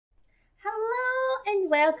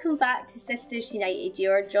welcome back to Sisters United.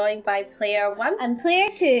 You are joined by Player 1 and Player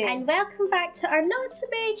 2. And welcome back to our Not So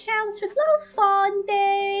Berry challenge with little Fawn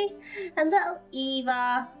Berry and little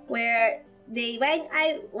Eva, where they went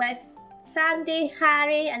out with Sandy,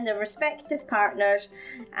 Harry and their respective partners,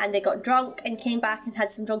 and they got drunk and came back and had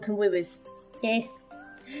some drunken woo-woos. Yes.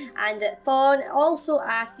 And Fawn also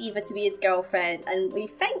asked Eva to be his girlfriend, and we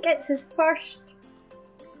think it's his first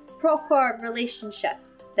proper relationship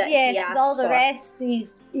that he asked for. Yes, all the rest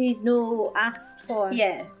he's no asked for.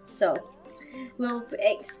 Yeah, so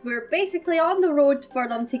we're basically on the road for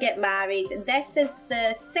them to get married. This is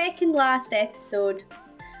the second last episode,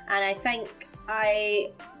 and I think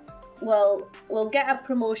we'll get a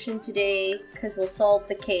promotion today because we'll solve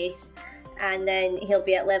the case, and then he'll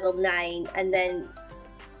be at level 9, and then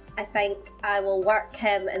I think I will work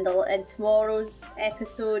him in tomorrow's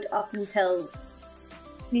episode up until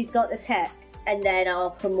he's got the tech, and then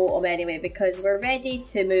I'll promote him anyway because we're ready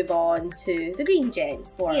to move on to the green gen,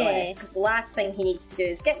 more or less. Because the last thing he needs to do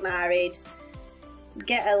is get married,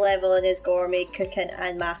 get a level in his gourmet cooking,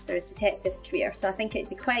 and master his detective career. So I think it'd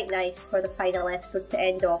be quite nice for the final episode to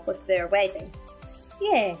end off with their wedding.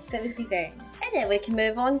 Yes, that would be very nice. And then we can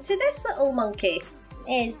move on to this little monkey.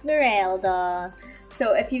 Esmeralda.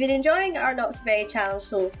 So if you've been enjoying our Not So Berry challenge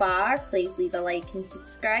so far, please leave a like and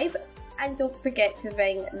subscribe. And don't forget to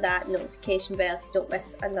ring that notification bell so you don't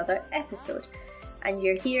miss another episode. And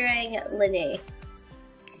you're hearing Linnea.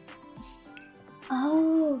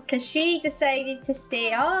 Oh. Because she decided to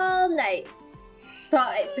stay all night.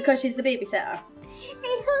 But it's because she's the babysitter.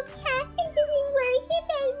 I hope Catherine doesn't worry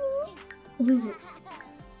about me.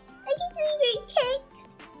 I didn't leave her a text.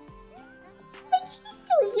 But she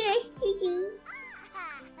saw yesterday.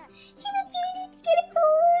 She refuses to get a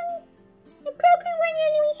phone. I probably want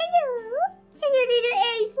anyway. Hello. Hello, little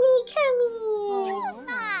Esme. Come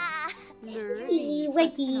here. What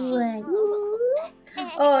do you want?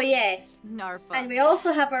 Oh, yes. And we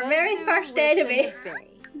also have our very first enemy,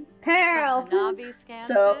 Pearl.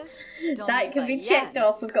 So that can be checked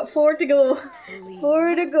off. We've got 4 to go.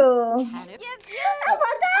 4 to go.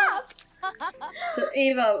 So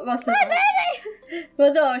Eva must have...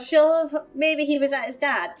 Well, no, maybe he was at his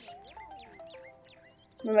dad's.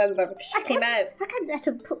 Remember, because she came out. I can't let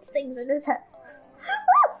him put things in his head.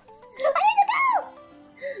 Oh, I need to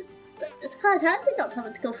go! It's quite handy not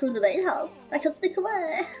having to go through the main house. I can sneak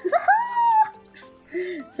away.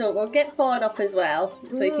 So we'll get Fawn up as well,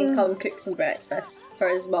 so he can come cook some breakfast for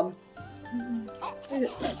his mum.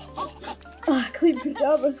 Clean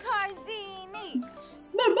pyjamas.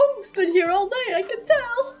 My mum's been here all night, I can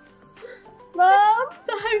tell. Mum,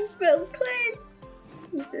 the house smells clean.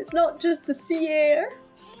 It's not just the sea air.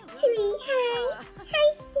 Sweetheart. Hi.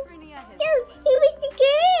 Yo, it was the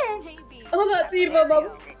girl. Oh, that's Eva, Mum.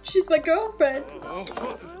 She's my girlfriend.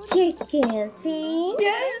 Your girlfriend?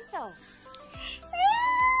 Yes. Oh,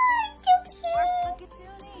 so cute.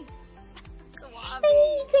 When are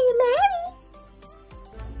you going to marry?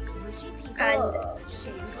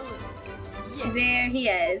 And there he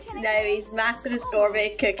is. Now he's master his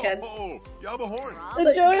gourmet cooking. Enjoy.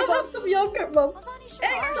 Come have some yogurt, Mum.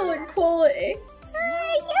 Excellent quality.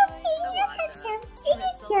 You have some. It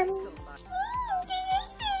is yummy.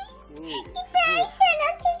 Delicious. Goodbye, son.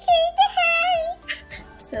 I'll take care of the house.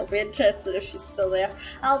 I'll be interested if she's still there.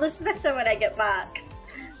 I'll dismiss her when I get back.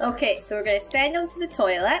 Okay, so we're going to send him to the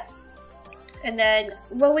toilet. And then,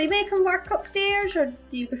 will we make him work upstairs, or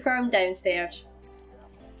do you prefer him downstairs?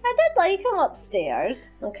 I did like him upstairs.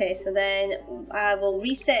 Okay, so then I will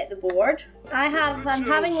reset the board. I'm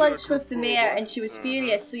having lunch with the mayor and she was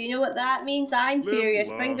furious, so you know what that means? I'm furious.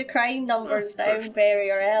 Bring the crime numbers down, Berry,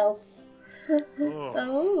 or else.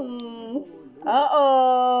 Oh.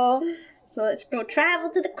 Uh-oh. So let's go travel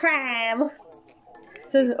to the crime.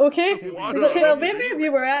 So, okay. Well, maybe if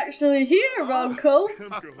you were actually here, Uncle. You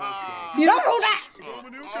don't do that!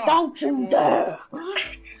 Don't you dare!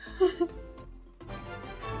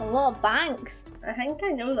 A lot of banks. I think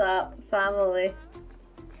I know that family.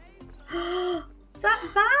 Is that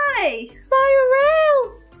Vi? Fire rail!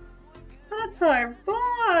 That's our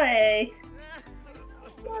boy!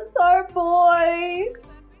 That's our boy!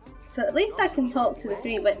 So at least I can talk to the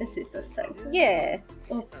 3 witnesses this time. Yeah.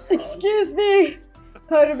 Oh. Excuse me!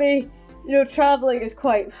 Pardon me. You know, travelling is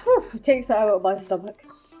quite... it takes it out of my stomach.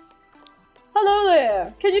 Hello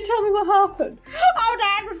there! Can you tell me what happened? Oh,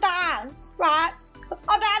 Dad was down! Right?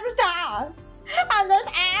 Oh, Dad was down! And this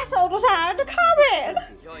asshole decided to come in!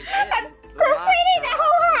 And graffiti the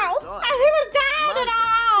whole house! And he was down and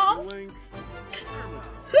arms!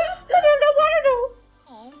 I don't know what to do!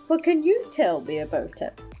 What can you tell me about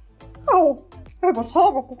it? Oh, it was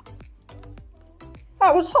horrible.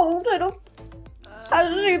 I was holding him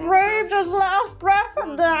as he breathed his last breath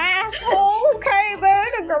and the asshole came in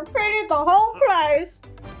and graffitied the whole place.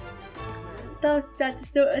 I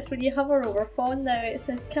just noticed when you hover over Fawn now it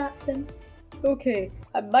says Captain. Okay,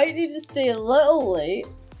 I might need to stay a little late.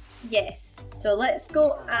 Yes, so let's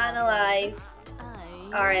go analyse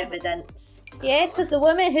our evidence. Yes, because the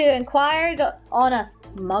woman who inquired on us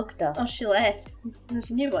mugged us. Oh, she left.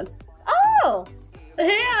 There's a new one. Oh!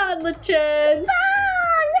 Hey, Anna-chan!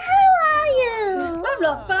 Fawn, how are you? I'm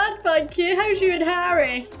not bad, thank you. How's you and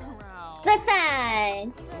Harry? We're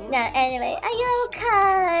fine. Now, anyway, are you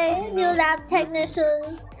okay, new lab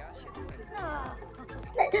technician?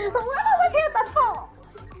 The woman was here before.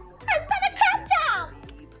 Has done a crap job.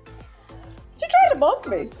 She tried to mug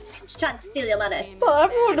me. She's trying to steal your money. But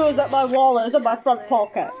everyone knows that my wallet is in my front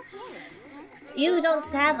pocket. You don't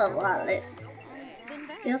have a wallet.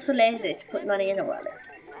 You're too lazy to put money in a wallet.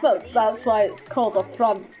 But that's why it's called a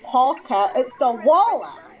front pocket. It's the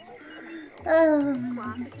wallet.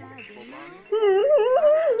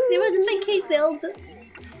 You wouldn't think he's the oldest.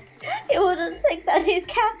 You wouldn't think that he's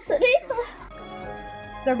captain either.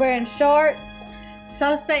 They're wearing shorts.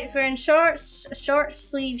 Suspect's wearing shorts, a short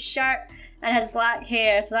sleeve shirt, and has black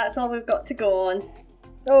hair, so that's all we've got to go on.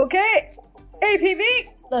 Okay, APB,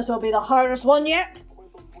 this will be the hardest one yet.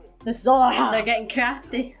 This is all I have. They're getting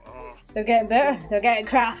crafty. They're getting better, they're getting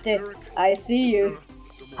crafty. I see you.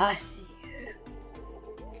 I see you.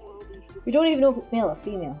 We don't even know if it's male or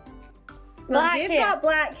female. Well, you've got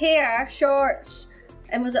black hair, shorts,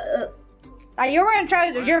 and was it... you're wearing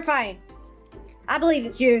trousers, you're fine. I believe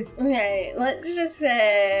it's you. Okay, let's just,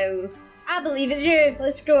 I believe it's you.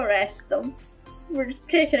 let's go arrest them. We're just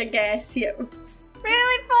taking a guess here.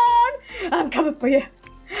 Really, Fawn? I'm coming for you.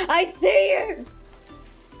 I see you.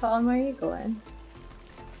 Fawn, where are you going?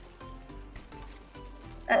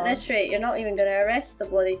 At this rate, you're not even going to arrest the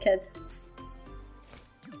bloody kid.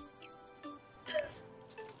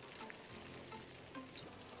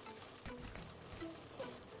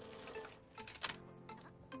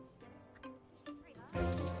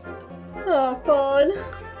 Oh, Fawn.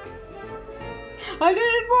 I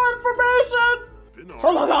needed more information!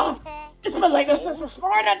 Oh my god! It's been like this since this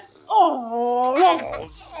morning! Oh,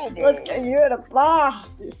 let's get you in a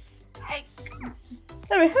bath, you stink!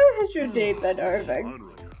 Anyway, how has your day been,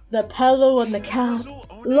 Irving? The pillow and the cat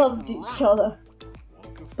loved each other.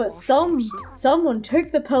 But someone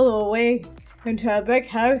took the pillow away into a big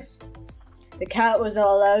house. The cat was not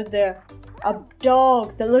allowed there. A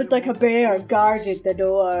dog that looked like a bear guarded the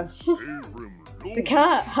door. The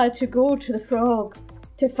cat had to go to the frog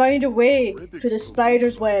to find a way through the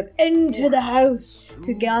spider's web into the house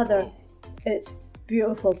to gather its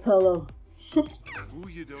beautiful pillow.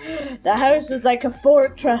 The house was like a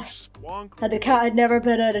fortress, and the cat had never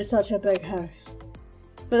been in such a big house.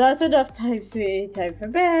 But that's enough time, sweetie. Time for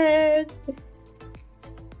bed.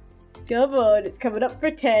 Come on, it's coming up for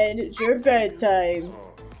 10. It's your bedtime.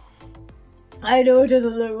 I know it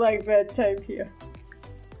doesn't look like bedtime here.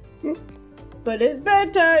 But it's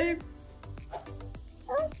bedtime.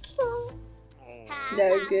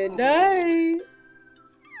 Now good night.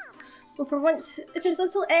 Well, for once, it is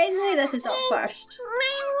little Envy that is up first.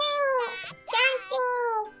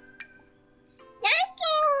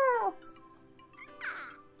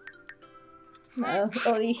 No,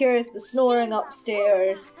 all you hear is the snoring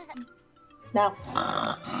upstairs. Now.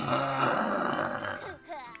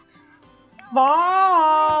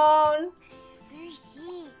 Fawn!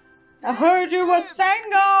 I heard you were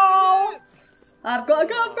single! I've got a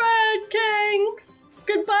girlfriend, King!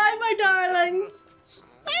 Goodbye, my darlings!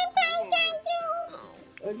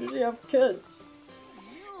 Or did you have kids?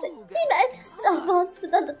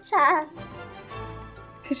 Another child.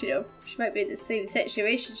 Because, you know, she might be in the same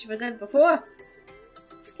situation she was in before.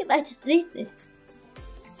 You might just leave me.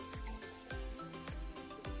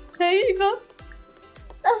 Hey, Eva.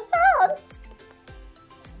 The phone!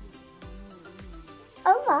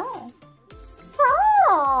 Oh my.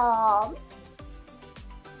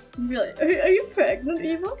 Really? Are you pregnant,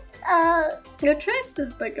 Eva? Your chest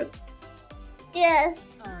is bigger. Yes.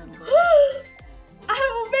 I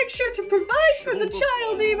will make sure to provide for the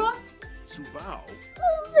child, Eva. Oh,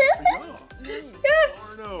 really?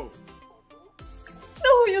 Yes. No.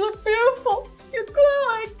 Oh, you look beautiful. You're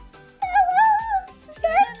glowing.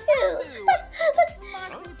 Thank you. But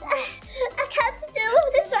I can't deal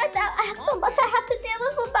with this right now. I have so much I have to deal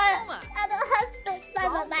with my other husband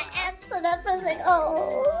and my aunts and everything.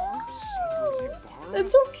 Oh.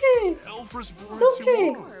 It's okay. It's okay.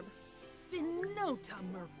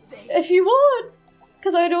 If you want.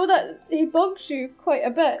 Because I know that he bugs you quite a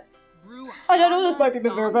bit. And I know this might be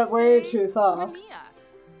moving a bit way too fast.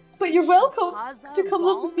 but you're welcome to come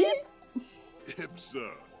live with me.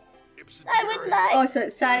 I would like. Oh, so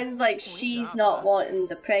it sounds like she's not wanting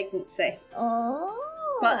the pregnancy. Oh.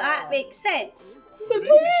 But that makes sense. Then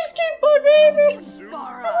please keep my baby. I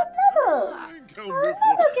would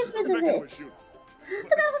never get rid of it.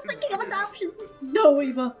 But I was thinking of adoption. No,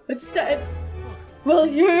 Eva. Instead, will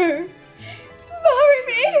you marry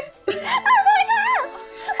me? Oh my god!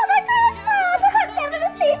 Oh my god, Mom! I've never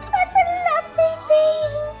received such a lovely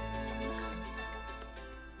ring.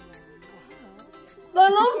 I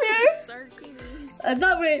love you. And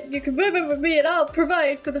that way you can move in with me and I'll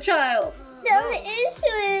provide for the child. The only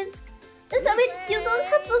issue is that you don't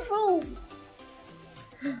have the room.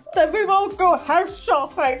 Then we won't go house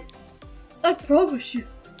shopping. I promise you.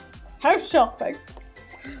 House shopping.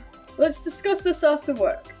 Let's discuss this after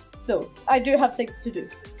work. Though, I do have things to do.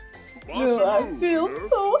 Oh, I feel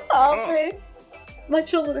so happy. My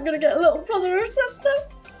children are going to get a little brother or sister.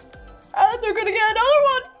 And they're going to get another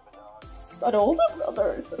one. An older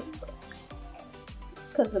brother or sister.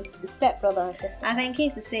 Because of the stepbrother or sister. I think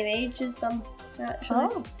he's the same age as them, actually.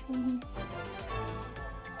 Oh.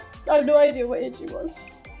 I have no idea what age he was.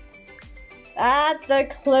 Add the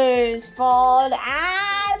clues, Fawn.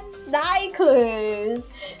 Add thy clues.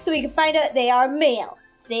 So we can find out they are male.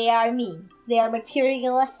 They are mean. They are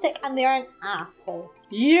materialistic and they are an asshole.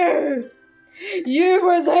 You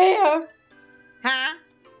were there. Huh?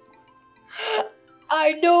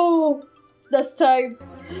 I know this time.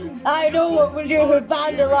 I know it was you who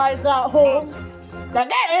vandalized that home.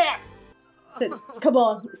 Then, come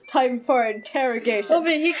on, it's time for interrogation. Oh,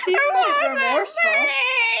 but he's quite remorseful.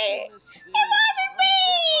 It wasn't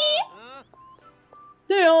me!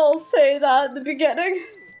 They all say that at the beginning.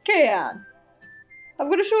 Okay, Anne. I'm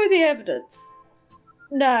going to show you the evidence.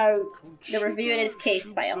 Now, They're reviewing his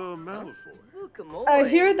case file. I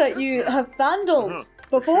hear that you have vandaled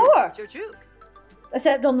before,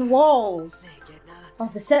 except on the walls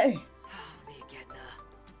of the city.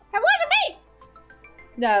 It wasn't me!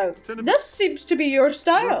 Now, this seems to be your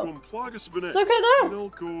style. Look at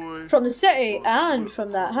this. From the city and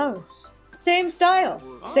from that house. Same style,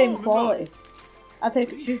 same quality. I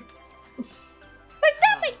think it's you. It's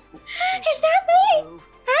not me! It's not me!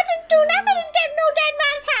 I didn't do nothing in no dead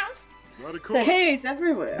man's house! The K's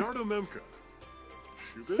everywhere.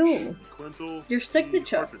 So, your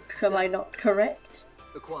signature, am I not correct?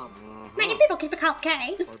 Many people keep a called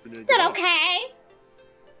K. Not okay.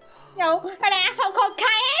 No, an asshole called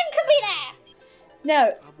Cayenne could be there!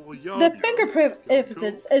 Now, the fingerprint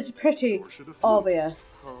evidence is pretty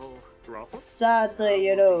obvious. Sadly,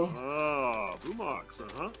 you know.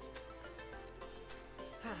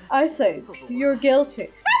 I think you're guilty.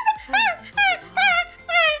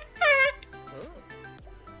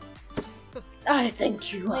 I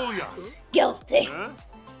think you are guilty.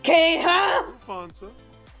 Okay, huh?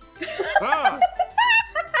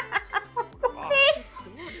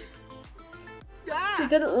 She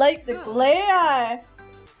didn't like the glare.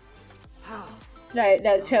 Right,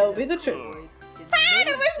 now tell me the truth. Fine,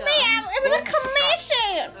 it was me! It was a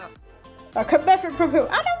commission! A commission from who?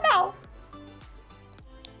 I don't know.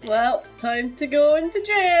 Well, time to go into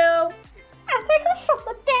jail. I think it's from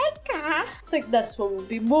the dead guy. I think this one would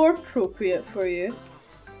be more appropriate for you.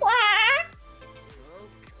 What?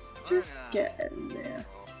 Just get in there.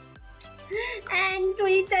 And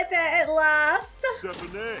we did it at last.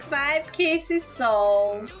 5 cases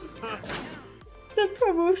solved. The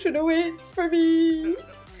promotion awaits for me.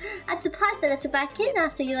 I'm surprised they let you back in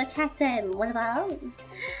after you attacked him. What about?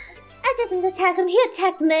 I didn't attack him, he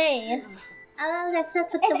attacked me. Oh, that's not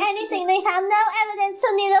what. If anything, they found no evidence, so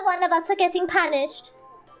neither one of us are getting punished.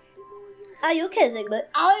 Are you kidding me?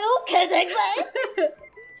 Are you kidding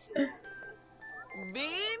me?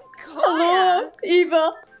 Hello,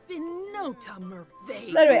 Eva.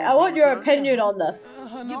 Anyway, I want your opinion on this.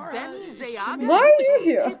 Why are you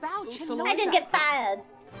here? I didn't get fired.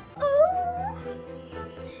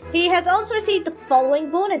 He has also received the following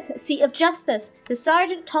bonus: Seat of Justice, the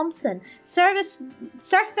Sergeant Thompson, Surface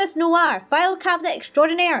Noir, File Cabinet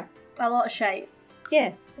Extraordinaire. A lot of shite.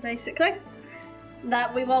 Yeah. Basically.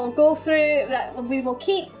 That we will go through, that we will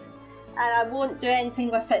keep, and I won't do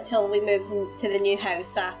anything with it till we move to the new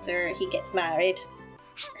house after he gets married.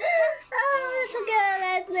 Oh, little girl,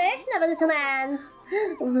 Esme, not a little man.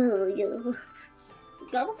 Oh, you.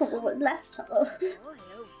 That was a woman last time.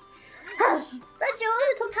 But you,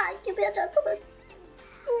 little time, you be a gentleman.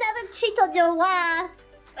 Never cheat on your wife.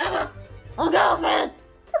 Oh, girlfriend.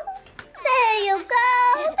 There you go.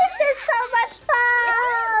 This is so much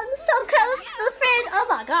fun. So close to the fridge. Oh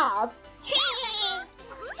my god.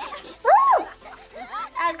 Woo!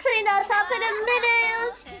 I'll clean that up in a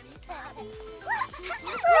minute.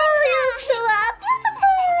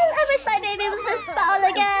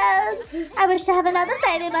 to have another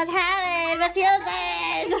baby, but Harry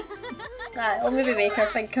refuses. Right, we'll maybe make her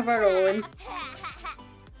think of her own.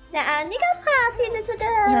 Now, you got party, little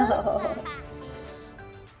girl.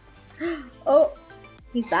 No. Oh,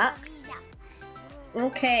 He's back.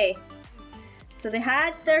 okay. So they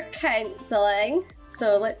had their counselling.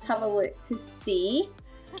 So let's have a look to see.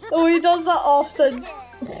 Oh, he does that often.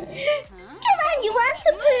 Come on, you want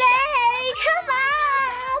to play? Come on.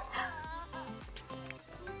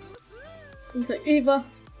 He's like, Eva.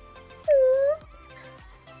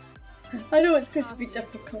 I know it's going to be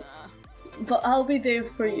difficult, but I'll be there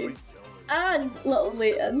for you. And little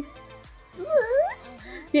Leighton.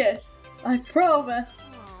 Yes, I promise.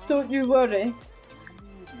 Don't you worry.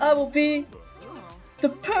 I will be the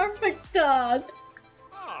perfect dad.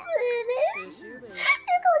 Really? You're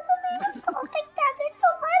going to be the perfect daddy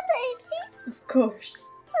for my babies? Of course.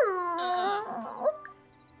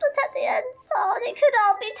 But at the end, it could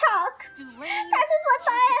all be talk. That is what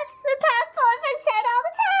the past boyfriend said all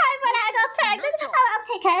the time. When I got pregnant, I'll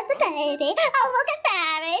take care of the baby. We'll get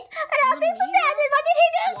married. And I'll be the daddy. What did he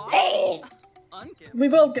do? Leave. We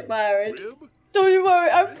will get married. Don't you worry,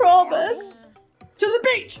 I promise. To the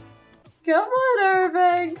beach. Come on,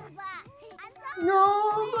 Irving.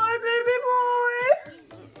 No, my baby boy.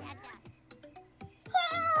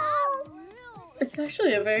 It's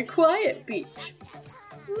actually a very quiet beach.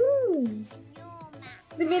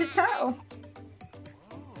 They made a turtle.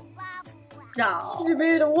 No. You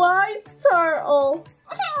made a wise turtle.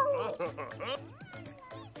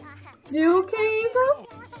 You okay, Eva?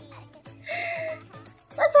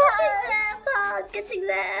 Getting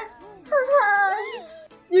there.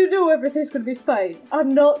 You know everything's gonna be fine.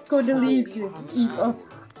 I'm not going to leave you, Eva.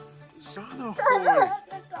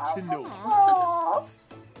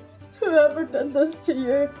 Whoever did this to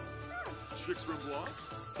you,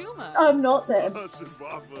 I'm not them.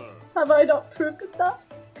 Have I not proven that?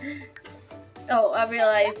 Oh, I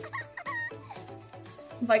realise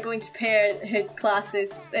by going to parenthood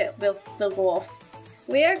classes, they'll go off.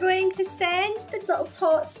 We are going to send the little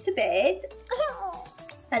tots to bed,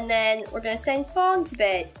 and then we're going to send Fawn to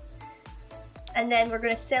bed, and then we're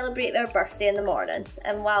going to celebrate their birthday in the morning.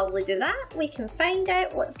 And while we do that, we can find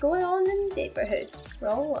out what's going on in the neighbourhood.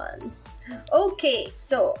 Wrong one. Okay,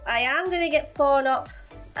 so I am going to get Fawn up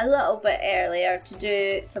a little bit earlier to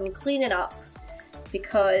do some cleaning up,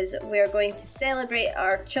 because we're going to celebrate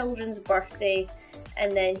our children's birthday,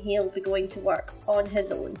 and then he'll be going to work on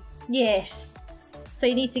his own. Yes. So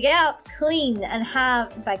he needs to get up, clean, and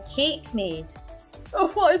have a cake made. Oh,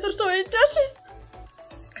 why is there so many dishes?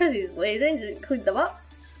 Because he's lazy and didn't clean them up.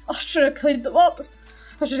 I should have cleaned them up.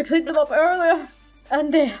 I should have cleaned them up earlier.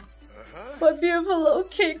 And there. My beautiful little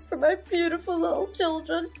cake for my beautiful little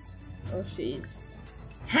children. Oh, she's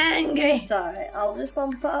hungry. It's alright, I'll just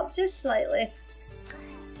bump it up just slightly.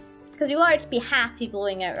 Because you want her to be happy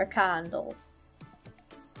blowing out her candles.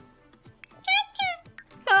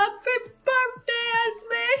 Happy birthday,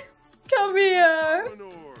 Esme! Come here.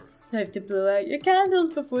 Time to blow out your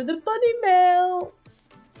candles before the bunny melts.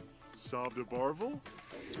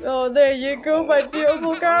 Oh, there you go, my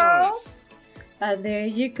beautiful girl. And there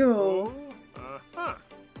you go.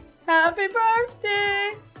 Happy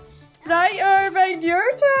birthday. Right, Irving, your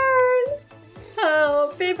turn.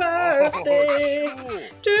 Happy birthday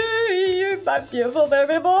to you, my beautiful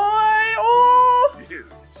baby boy. Oh!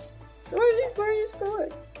 Where are you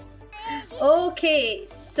going? Okay,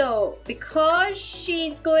 so because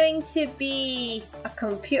she's going to be a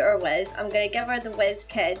computer whiz, I'm going to give her the whiz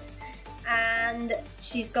kid, and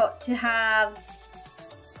she's got to have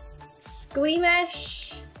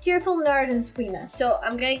squeamish, Cheerful nerd and squeamish. so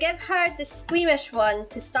I'm going to give her the squeamish one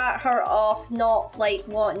to start her off, not like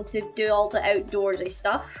wanting to do all the outdoorsy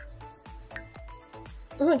stuff.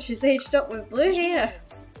 Oh, and she's aged up with blue hair.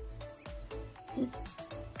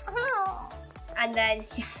 And then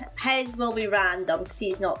his will be random because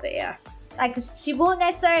he's not there. Like, she won't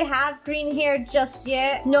necessarily have green hair just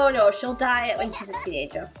yet. No, she'll dye it when she's a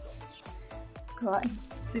teenager. Glutton.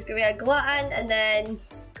 So he's going to be a glutton, and then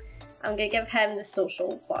I'm going to give him the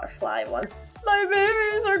social butterfly one. My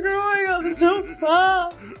babies are growing up so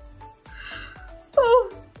fast. Oh,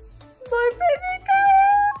 my baby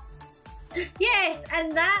girl. Yes,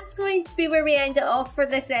 and that's going to be where we end it off for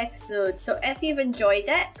this episode. So if you've enjoyed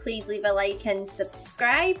it, please leave a like and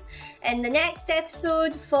subscribe. In the next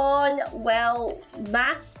episode, Fawn will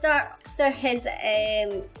master his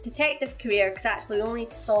detective career, because actually we only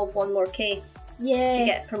need to solve one more case to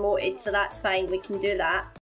get promoted, so that's fine, we can do that.